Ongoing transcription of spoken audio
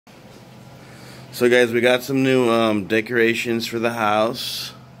So guys, we got some new decorations for the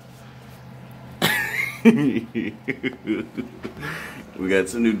house. We got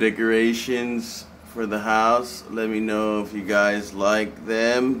some new decorations for the house. Let me know if you guys like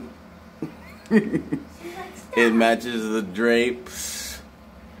them. It matches the drapes,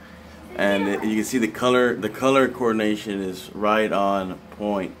 and you can see the color coordination is right on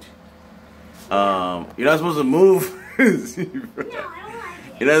point. You're not supposed to move. No, I don't like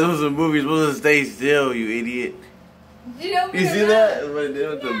it. You're not supposed to move. You're supposed to stay still, you idiot. You see that? That's what it did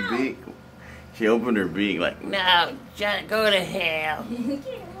with the beak. She opened her beak like, no, Janet, go to hell.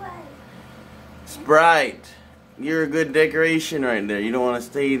 Sprite, you're a good decoration right there. You don't want to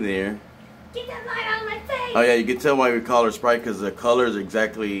stay there. Get that light out of my face. Oh yeah, you can tell why we call her Sprite, because the color is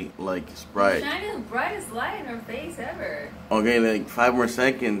exactly like Sprite. Shining the brightest light in her face ever. Okay, like 5 more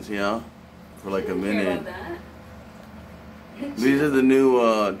seconds, you know, for like a minute. Care about that. These are the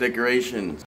new decorations.